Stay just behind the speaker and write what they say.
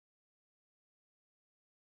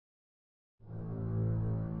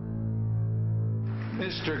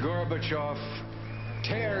Mr. Gorbachev,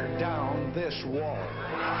 tear down this wall.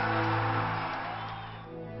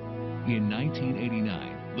 In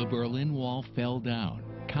 1989, the Berlin Wall fell down,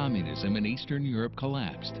 communism in Eastern Europe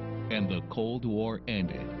collapsed, and the Cold War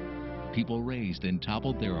ended. People raised and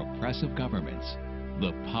toppled their oppressive governments.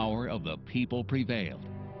 The power of the people prevailed,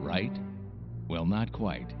 right? Well, not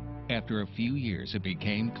quite. After a few years, it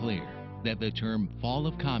became clear that the term fall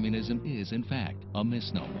of communism is, in fact, a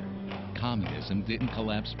misnomer. Communism didn't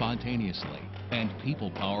collapse spontaneously, and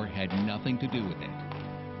people power had nothing to do with it.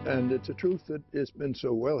 And it's a truth that has been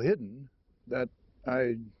so well hidden that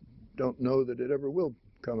I don't know that it ever will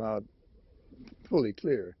come out fully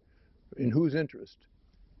clear in whose interest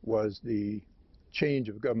was the change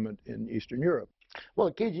of government in Eastern Europe.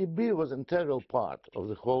 Well, KGB was an integral part of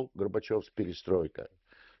the whole Gorbachev's perestroika.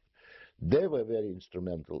 They were very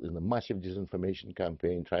instrumental in a massive disinformation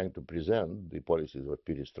campaign trying to present the policies of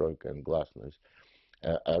perestroika and glasnost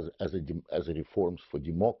as a reforms for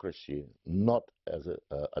democracy, not as an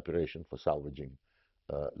operation for salvaging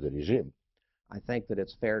the regime. I think that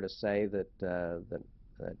it's fair to say that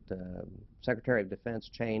Secretary of Defense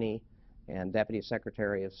Cheney and Deputy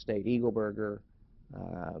Secretary of State Eagleberger,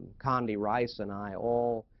 Condi Rice and I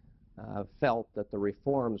all felt that the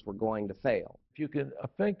reforms were going to fail. If you can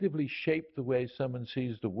effectively shape the way someone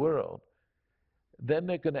sees the world, then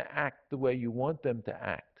they're going to act the way you want them to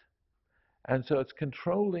act. And so it's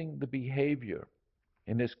controlling the behavior,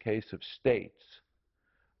 in this case of states,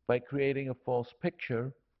 by creating a false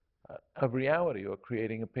picture of reality, or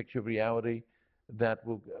creating a picture of reality that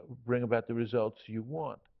will bring about the results you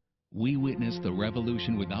want. We witnessed the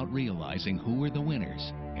revolution without realizing who were the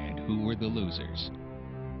winners and who were the losers.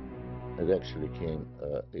 It actually came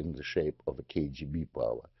in the shape of a KGB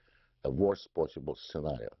power, a worst possible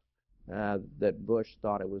scenario. That Bush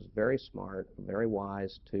thought it was very smart, very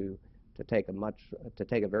wise to take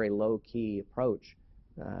a very low-key approach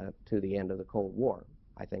to the end of the Cold War.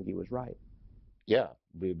 I think he was right. Yeah,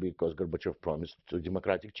 because Gorbachev promised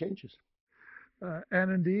democratic changes.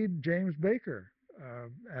 And indeed, James Baker,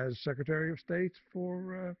 as Secretary of State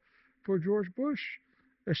for George Bush,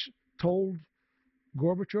 told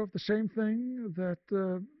Gorbachev the same thing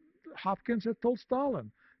that Hopkins had told Stalin,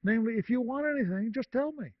 namely, if you want anything, just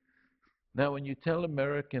tell me. Now, when you tell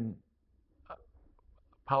American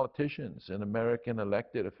politicians and American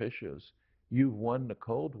elected officials, you've won the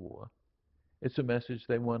Cold War, it's a message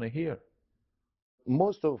they want to hear.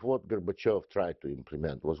 Most of what Gorbachev tried to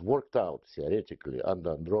implement was worked out theoretically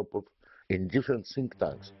under Andropov in different think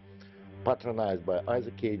tanks, patronized by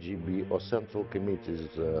either KGB or Central Committee's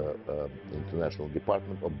International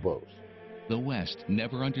Department, or both. The West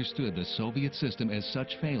never understood the Soviet system as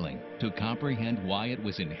such, failing to comprehend why it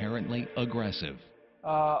was inherently aggressive.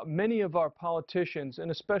 Many of our politicians,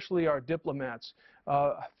 and especially our diplomats,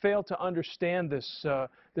 fail to understand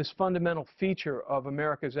this fundamental feature of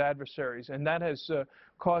America's adversaries, and that has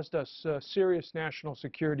caused us serious national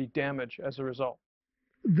security damage as a result.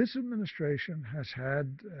 This administration has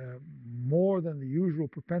had more than the usual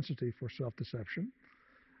propensity for self-deception.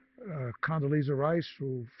 Condoleezza Rice,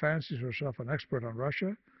 who fancies herself an expert on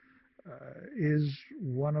Russia, is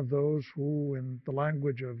one of those who, in the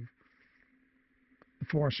language of the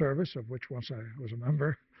Foreign Service, of which once I was a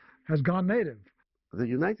member, has gone native. The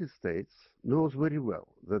United States knows very well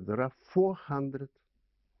that there are 400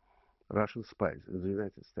 Russian spies in the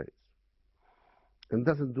United States and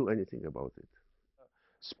doesn't do anything about it.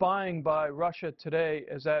 Spying by Russia today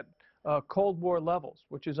is at Cold War levels,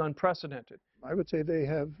 which is unprecedented. I would say they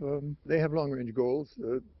have long-range goals,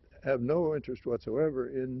 have no interest whatsoever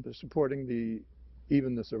in supporting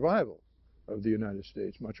even the survival of the United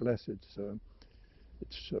States, much less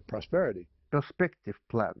its prosperity. Perspective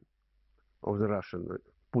plan of the Russian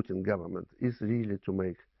Putin government is really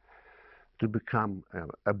to become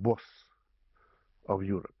a boss of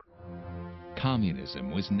Europe.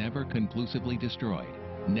 Communism was never conclusively destroyed,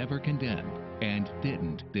 never condemned, and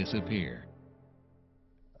didn't disappear.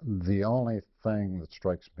 The only thing that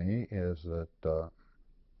strikes me is that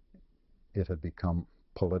it had become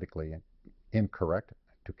politically incorrect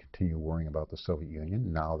to continue worrying about the Soviet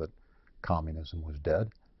Union now that communism was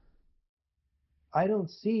dead. I don't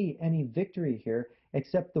see any victory here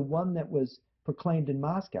except the one that was proclaimed in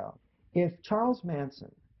Moscow. If Charles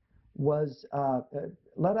Manson was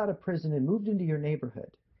let out of prison and moved into your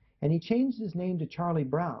neighborhood, and he changed his name to Charlie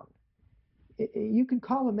Brown, you can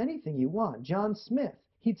call him anything you want, John Smith,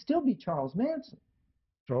 he'd still be Charles Manson.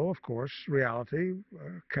 So, of course, reality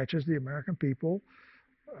catches the American people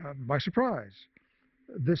by surprise.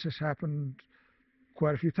 This has happened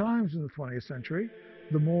quite a few times in the 20th century.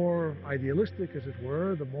 The more idealistic, as it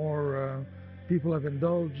were, the more people have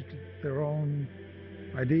indulged their own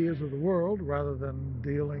ideas of the world rather than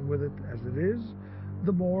dealing with it as it is,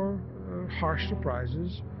 the more harsh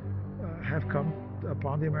surprises have come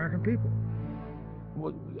upon the American people.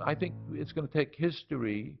 Well, I think it's going to take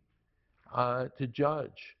history to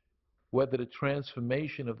judge whether the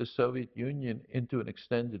transformation of the Soviet Union into an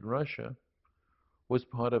extended Russia was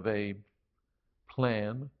part of a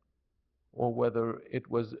plan or whether it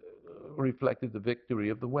was reflected the victory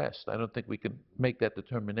of the West. I don't think we can make that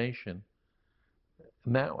determination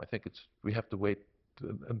now. I think we have to wait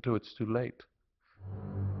until it's too late.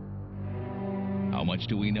 How much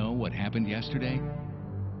do we know what happened yesterday?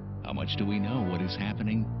 How much do we know what is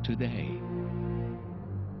happening today?